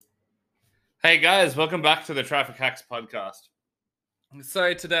Hey guys, welcome back to the Traffic Hacks podcast.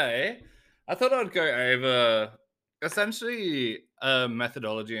 So today, I thought I'd go over essentially a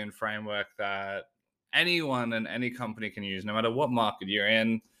methodology and framework that anyone and any company can use, no matter what market you're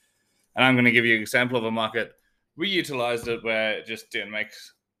in. And I'm going to give you an example of a market we utilized it where it just didn't make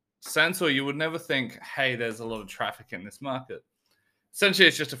sense, or you would never think, hey, there's a lot of traffic in this market. Essentially,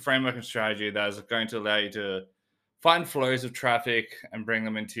 it's just a framework and strategy that is going to allow you to find flows of traffic and bring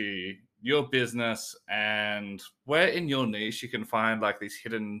them into your business, and where in your niche you can find like these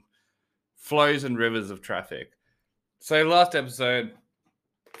hidden flows and rivers of traffic. So last episode,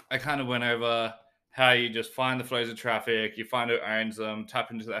 I kind of went over how you just find the flows of traffic, you find who owns them, tap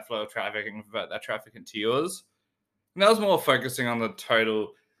into that flow of traffic and convert that traffic into yours. And that was more focusing on the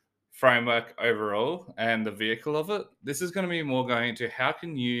total framework overall and the vehicle of it. This is going to be more going into how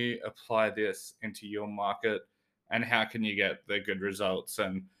can you apply this into your market, and how can you get the good results,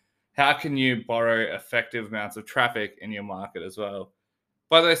 and how can you borrow effective amounts of traffic in your market as well.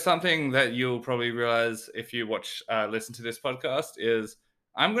 By the way, something that you'll probably realize if you listen to this podcast is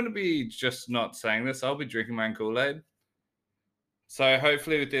I'm going to be just not saying this. I'll be drinking my own Kool-Aid. So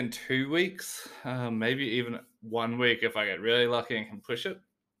hopefully within 2 weeks, maybe even 1 week, if I get really lucky and can push it,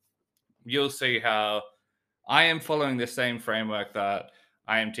 you'll see how I am following the same framework that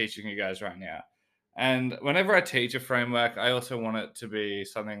I am teaching you guys right now. And whenever I teach a framework, I also want it to be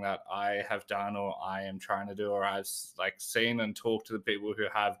something that I have done, or I am trying to do, or I've like seen and talked to the people who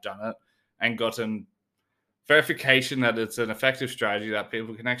have done it and gotten verification that it's an effective strategy that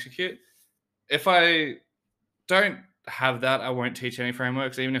people can execute. If I don't have that, I won't teach any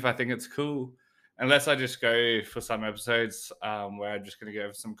frameworks, even if I think it's cool, unless I just go for some episodes where I'm just going to go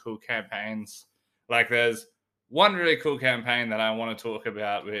over some cool campaigns. Like there's one really cool campaign that I want to talk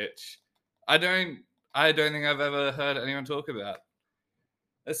about, which I don't, I don't think I've ever heard anyone talk about.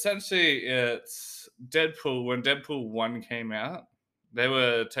 Essentially, it's Deadpool. When Deadpool 1 came out, they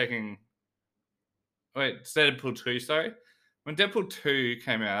were taking. Wait, it's Deadpool 2, sorry. When Deadpool 2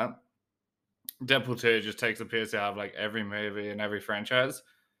 came out, Deadpool 2 just takes a piss out of like every movie and every franchise.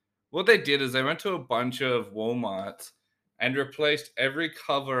 What they did is they went to a bunch of Walmarts and replaced every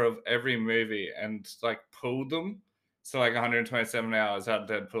cover of every movie and like pulled them. So like 127 hours had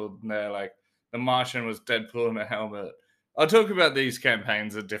Deadpool in there. Like The Martian was Deadpool in a helmet. I'll talk about these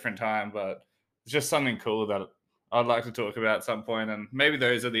campaigns at a different time, but it's just something cool that I'd like to talk about at some point. And maybe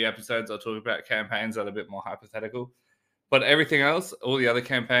those are the episodes I'll talk about campaigns that are a bit more hypothetical. But everything else, all the other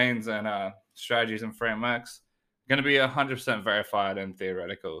campaigns and strategies and frameworks, going to be 100% verified and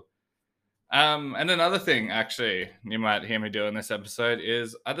theoretical. And another thing, actually, you might hear me do in this episode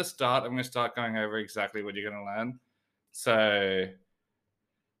is at the start, I'm going to start going over exactly what you're going to learn. So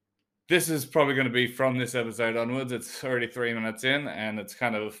this is probably going to be from this episode onwards. It's already 3 minutes in, and it's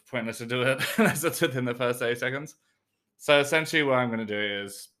kind of pointless to do it unless it's within the first 8 seconds. So essentially, what I'm going to do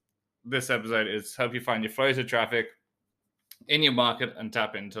is this episode is help you find your flows of traffic in your market and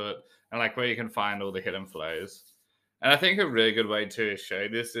tap into it, and like where you can find all the hidden flows. And I think a really good way to show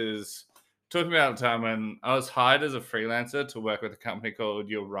this is talking about a time when I was hired as a freelancer to work with a company called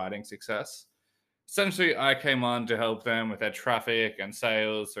Your Writing Success. Essentially, I came on to help them with their traffic and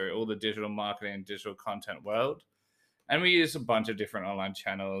sales through all the digital marketing and digital content world. And we used a bunch of different online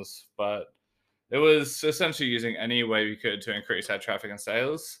channels, but it was essentially using any way we could to increase our traffic and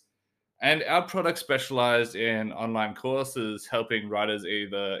sales. And our product specialized in online courses, helping writers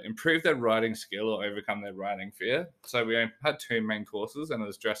either improve their writing skill or overcome their writing fear. So we had two main courses, and it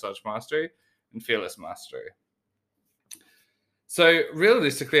was Dressage Mastery and Fearless Mastery. So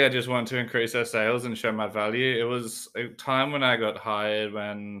realistically, I just wanted to increase our sales and show my value. It was a time when I got hired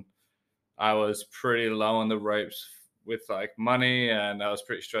when I was pretty low on the ropes with like money, and I was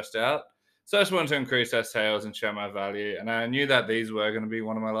pretty stressed out. So I just wanted to increase our sales and show my value. And I knew that these were going to be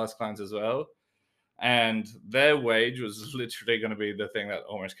one of my last clients as well. And their wage was literally going to be the thing that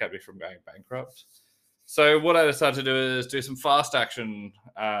almost kept me from going bankrupt. So what I decided to do is do some fast action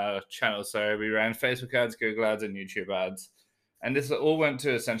channels. So we ran Facebook ads, Google ads, and YouTube ads. And this all went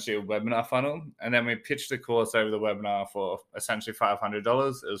to essentially a webinar funnel. And then we pitched the course over the webinar for essentially $500. It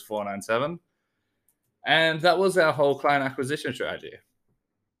was $497. And that was our whole client acquisition strategy.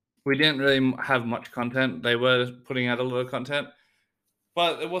 We didn't really have much content. They were putting out a lot of content,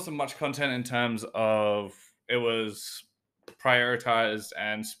 but there wasn't much content in terms of it was prioritized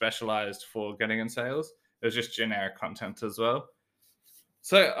and specialized for getting in sales. It was just generic content as well.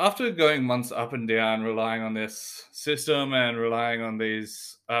 So after going months up and down, relying on this system and relying on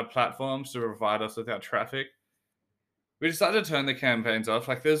these platforms to provide us with our traffic, we decided to turn the campaigns off.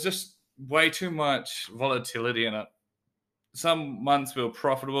 Like there's just way too much volatility in it. Some months we were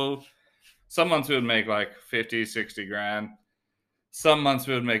profitable. Some months we would make like 50, 60 grand. Some months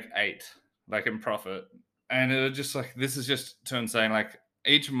we would make 8, like in profit. And it was just like, this is just too insane. Like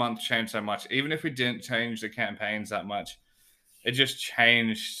each month changed so much. Even if we didn't change the campaigns that much, it just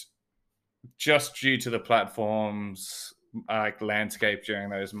changed just due to the platform's like landscape during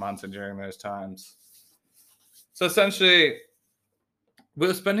those months and during those times. So essentially, we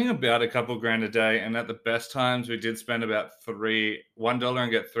were spending about a couple grand a day, and at the best times, we did spend about $1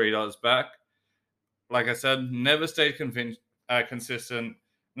 and get $3 back. Like I said, never stayed consistent,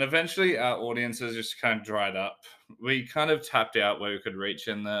 and eventually our audiences just kind of dried up. We kind of tapped out where we could reach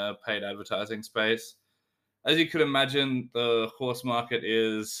in the paid advertising space. As you could imagine, the horse market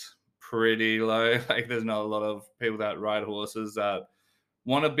is pretty low. Like, there's not a lot of people that ride horses that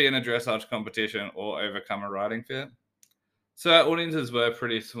want to be in a dressage competition or overcome a riding fear. So our audiences were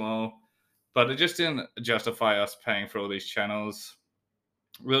pretty small, but it just didn't justify us paying for all these channels.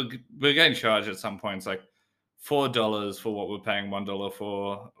 We're getting charged at some points like $4 for what we're paying $1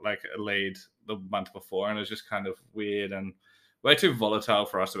 for, like a lead the month before, and it's just kind of weird and way too volatile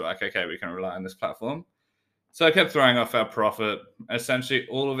for us to be like, okay, we can rely on this platform. So I kept throwing off our profit. Essentially,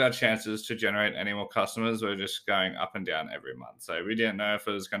 all of our chances to generate any more customers were just going up and down every month. So we didn't know if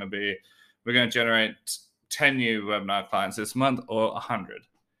it was going to be, we're going to generate 10 new webinar clients this month or 100.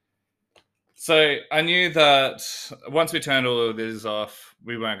 So I knew that once we turned all of this off,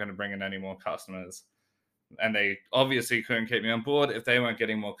 we weren't going to bring in any more customers. And they obviously couldn't keep me on board if they weren't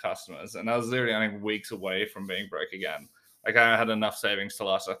getting more customers. And I was literally only weeks away from being broke again. Like, I had enough savings to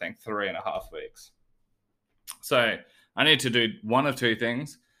last, I think, 3.5 weeks. So I need to do one of two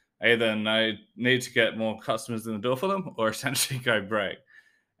things. Either I need to get more customers in the door for them, or essentially go broke.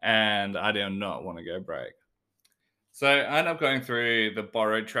 And I do not want to go broke. So I ended up going through the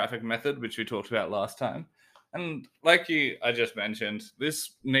borrowed traffic method, which we talked about last time. And like I just mentioned,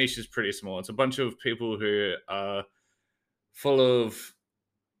 this niche is pretty small. It's a bunch of people who are full of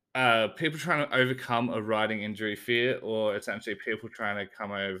people trying to overcome a riding injury fear, or essentially people trying to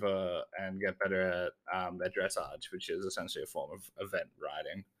come over and get better at their dressage, which is essentially a form of event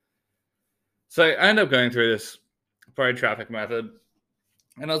riding. So I ended up going through this borrowed traffic method,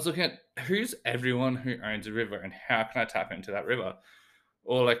 and I was looking at who's everyone who owns a river and how can I tap into that river?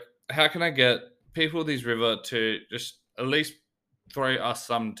 Or like, how can I get people of these river to just at least throw us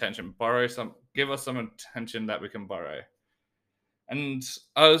some attention, give us some attention that we can borrow. And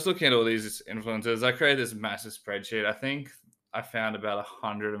I was looking at all these influencers. I created this massive spreadsheet. I think I found about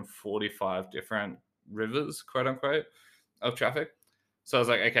 145 different rivers, quote unquote, of traffic. So I was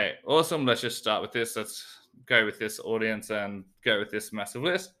like, okay, awesome. Let's just start with this. Let's go with this audience and go with this massive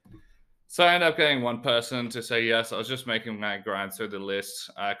list. So I ended up getting one person to say yes. I was just making my grind through the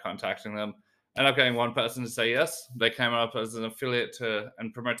list, contacting them. I ended up getting one person to say yes. They came up as an affiliate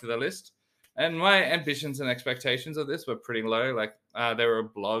and promote to their list. And my ambitions and expectations of this were pretty low. Like, they were a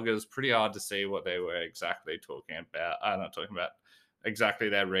blog. It was pretty hard to see what they were exactly talking about. Not talking about exactly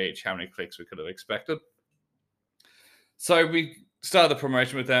their reach, how many clicks we could have expected. So we started the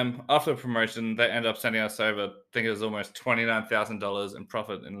promotion with them. After the promotion, they ended up sending us over, I think it was almost $29,000 in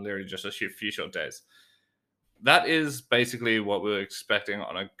profit in literally just a few short days. That is basically what we were expecting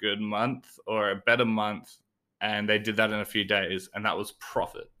on a good month or a better month. And they did that in a few days, and that was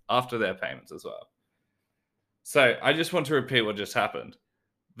profit after their payments as well. So I just want to repeat what just happened.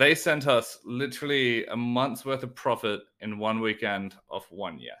 They sent us literally a month's worth of profit in one weekend of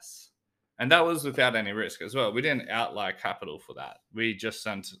one yes. And that was without any risk as well. We didn't outlay capital for that. We just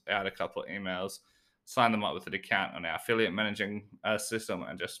sent out a couple of emails, signed them up with an account on our affiliate managing system,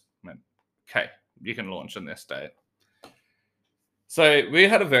 and just went, okay, you can launch on this date. So we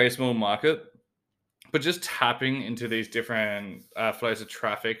had a very small market, but just tapping into these different flows of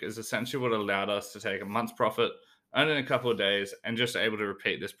traffic is essentially what allowed us to take a month's profit, earn in a couple of days, and just able to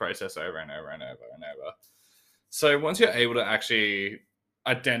repeat this process over and over and over and over. So once you're able to actually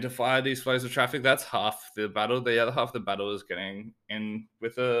identify these flows of traffic, that's half the battle. The other half of the battle is getting in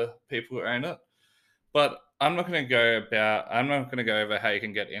with the people who own it. But I'm not going to go over how you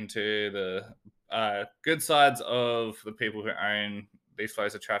can get into the good sides of the people who own these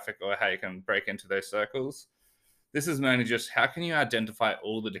flows of traffic, or how you can break into those circles. This is mainly just how can you identify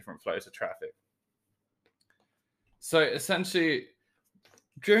all the different flows of traffic. So essentially,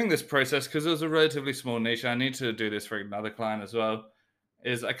 during this process, because it was a relatively small niche, I need to do this for another client as well,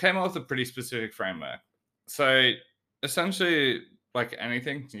 is I came up with a pretty specific framework. So essentially, like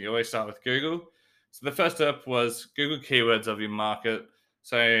anything, you always start with Google. So the first step was Google keywords of your market.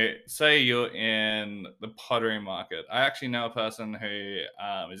 So say you're in the pottery market. I actually know a person who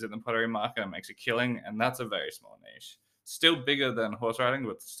is in the pottery market and makes a killing, and that's a very small niche. Still bigger than horse riding,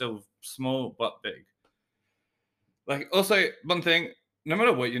 but still small but big. Like, also, one thing, no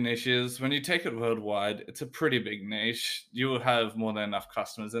matter what your niche is, when you take it worldwide, it's a pretty big niche. You will have more than enough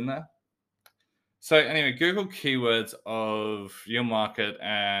customers in there. So anyway, Google keywords of your market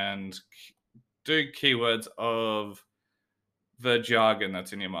and do keywords of the jargon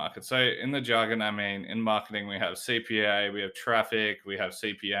that's in your market. So in the jargon, I mean, in marketing, we have CPA, we have traffic, we have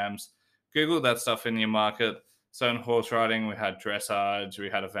CPMs. Google that stuff in your market. So in horse riding, we had dressage, we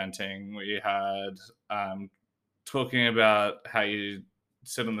had eventing, we had talking about how you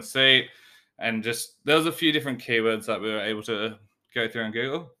sit on the seat, and just there was a few different keywords that we were able to go through on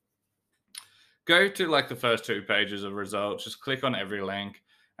Google. Go to like the first 2 pages of results, just click on every link.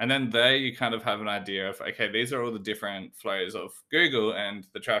 And then there you kind of have an idea of, okay, these are all the different flows of Google and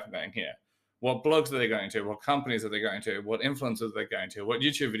the traffic going here. What blogs are they going to? What companies are they going to? What influencers are they going to? What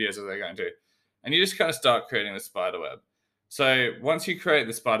YouTube videos are they going to? And you just kind of start creating the spider web. So once you create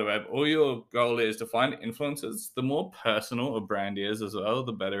the spider web, all your goal is to find influencers. The more personal a brand is as well,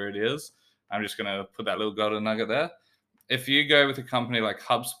 the better it is. I'm just going to put that little golden nugget there. If you go with a company like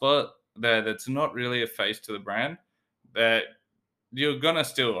HubSpot, that's not really a face to the brand, that you're gonna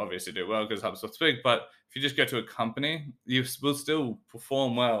still obviously do well because HubSpot's big. But if you just go to a company, you will still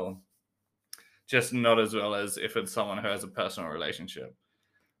perform well, just not as well as if it's someone who has a personal relationship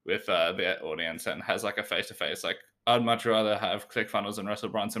with their audience and has like a face to face. Like, I'd much rather have ClickFunnels and Russell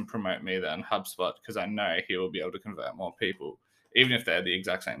Brunson promote me than HubSpot, because I know he will be able to convert more people, even if they're the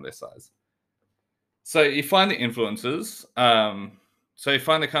exact same list size. So you find the influencers. So you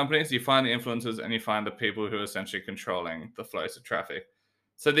find the companies, you find the influencers, and you find the people who are essentially controlling the flows of traffic.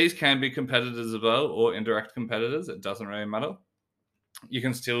 So these can be competitors as well, or indirect competitors. It doesn't really matter. You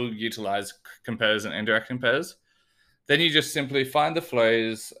can still utilize competitors and indirect competitors. Then you just simply find the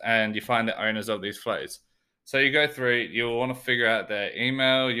flows and you find the owners of these flows. So you go through, you'll want to figure out their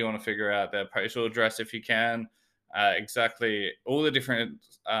email, you want to figure out their postal address if you can, exactly all the different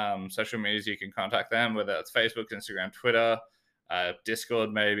social medias you can contact them, whether it's Facebook, Instagram, Twitter,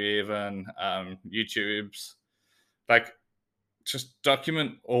 Discord, maybe even YouTube's. Like, just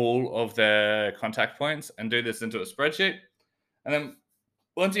document all of their contact points and do this into a spreadsheet. And then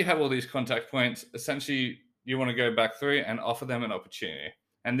once you have all these contact points, essentially you want to go back through and offer them an opportunity.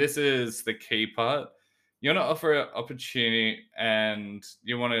 And this is the key part. You want to offer an opportunity and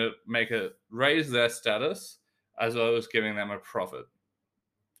you want to make it raise their status as well as giving them a profit.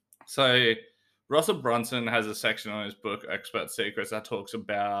 So Russell Brunson has a section on his book, Expert Secrets, that talks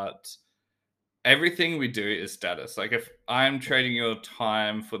about everything we do is status. Like, if I'm trading your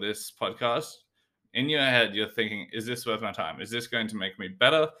time for this podcast, in your head, you're thinking, is this worth my time? Is this going to make me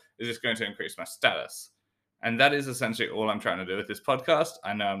better? Is this going to increase my status? And that is essentially all I'm trying to do with this podcast.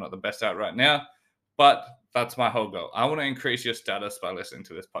 I know I'm not the best at it right now, but that's my whole goal. I want to increase your status by listening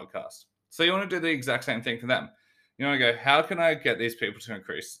to this podcast. So you want to do the exact same thing for them. You want to go, how can I get these people to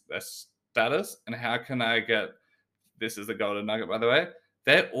increase their status? And how can I get, this is the golden nugget, by the way,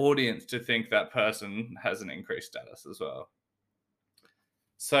 their audience to think that person has an increased status as well.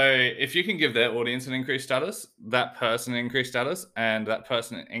 So if you can give their audience an increased status, that person increased status, and that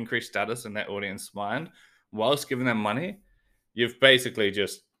person increased status in their audience mind, whilst giving them money, you've basically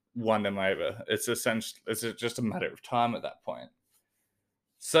just won them over. It's just a matter of time at that point.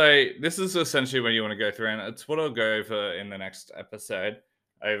 So this is essentially when you want to go through, and it's what I'll go over in the next episode,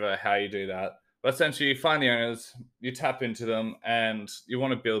 over how you do that. But essentially, you find the owners, you tap into them, and you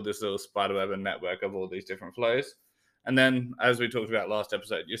want to build this little spiderweb and network of all these different flows. And then, as we talked about last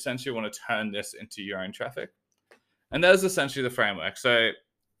episode, you essentially want to turn this into your own traffic. And that's essentially the framework. So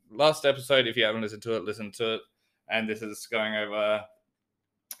last episode, if you haven't listened to it, listen to it. And this is going over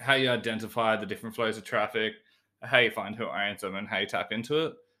how you identify the different flows of traffic, how you find who owns them, and how you tap into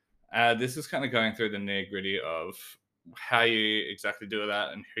it. This is kind of going through the nitty-gritty of how you exactly do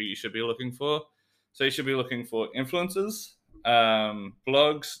that and who you should be looking for. So you should be looking for influencers,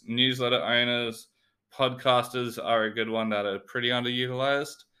 blogs, newsletter owners, podcasters are a good one that are pretty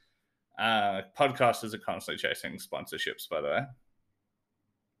underutilized. Podcasters are constantly chasing sponsorships, by the way.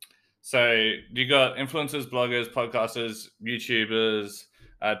 So you got influencers, bloggers, podcasters, YouTubers,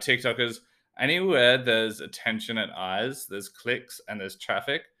 TikTokers. Anywhere there's attention and eyes, there's clicks and there's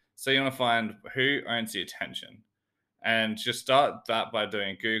traffic. So you want to find who owns the attention. And just start that by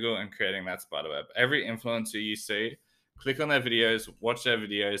doing Google and creating that spiderweb. Every influencer you see, click on their videos, watch their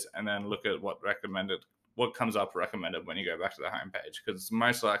videos, and then look at what comes up recommended when you go back to the homepage, because it's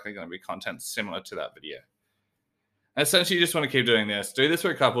most likely going to be content similar to that video. Essentially, you just want to keep doing this. Do this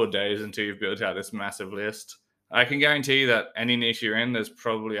for a couple of days until you've built out this massive list. I can guarantee you that any niche you're in, there's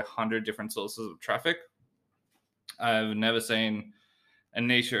probably 100 different sources of traffic. I've never seen a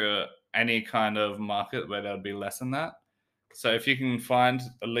niche or any kind of market where there would be less than that. So if you can find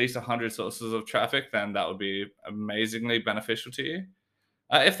at least 100 sources of traffic, then that would be amazingly beneficial to you.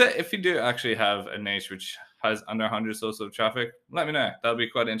 If you do actually have a niche which has under 100 sources of traffic, let me know. That would be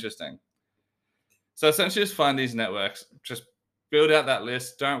quite interesting. So essentially, just find these networks, just build out that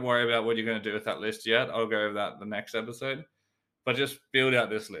list. Don't worry about what you're going to do with that list yet. I'll go over that the next episode. But just build out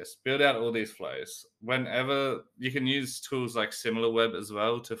this list, build out all these flows. Whenever you can use tools like SimilarWeb as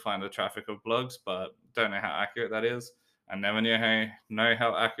well to find the traffic of blogs, but don't know how accurate that is. I never know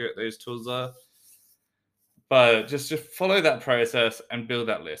how accurate these tools are. But just follow that process and build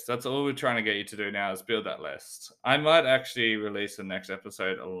that list. That's all we're trying to get you to do now is build that list. I might actually release the next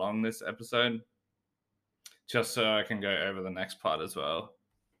episode along this episode just so I can go over the next part as well.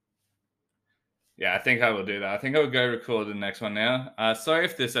 Yeah, I think I will do that. I think I'll go record the next one now. Sorry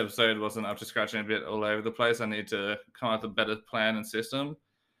if this episode wasn't up to scratch and a bit all over the place. I need to come up with a better plan and system.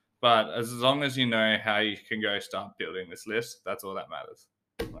 But as long as you know how you can go start building this list, that's all that matters.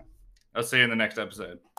 I'll see you in the next episode.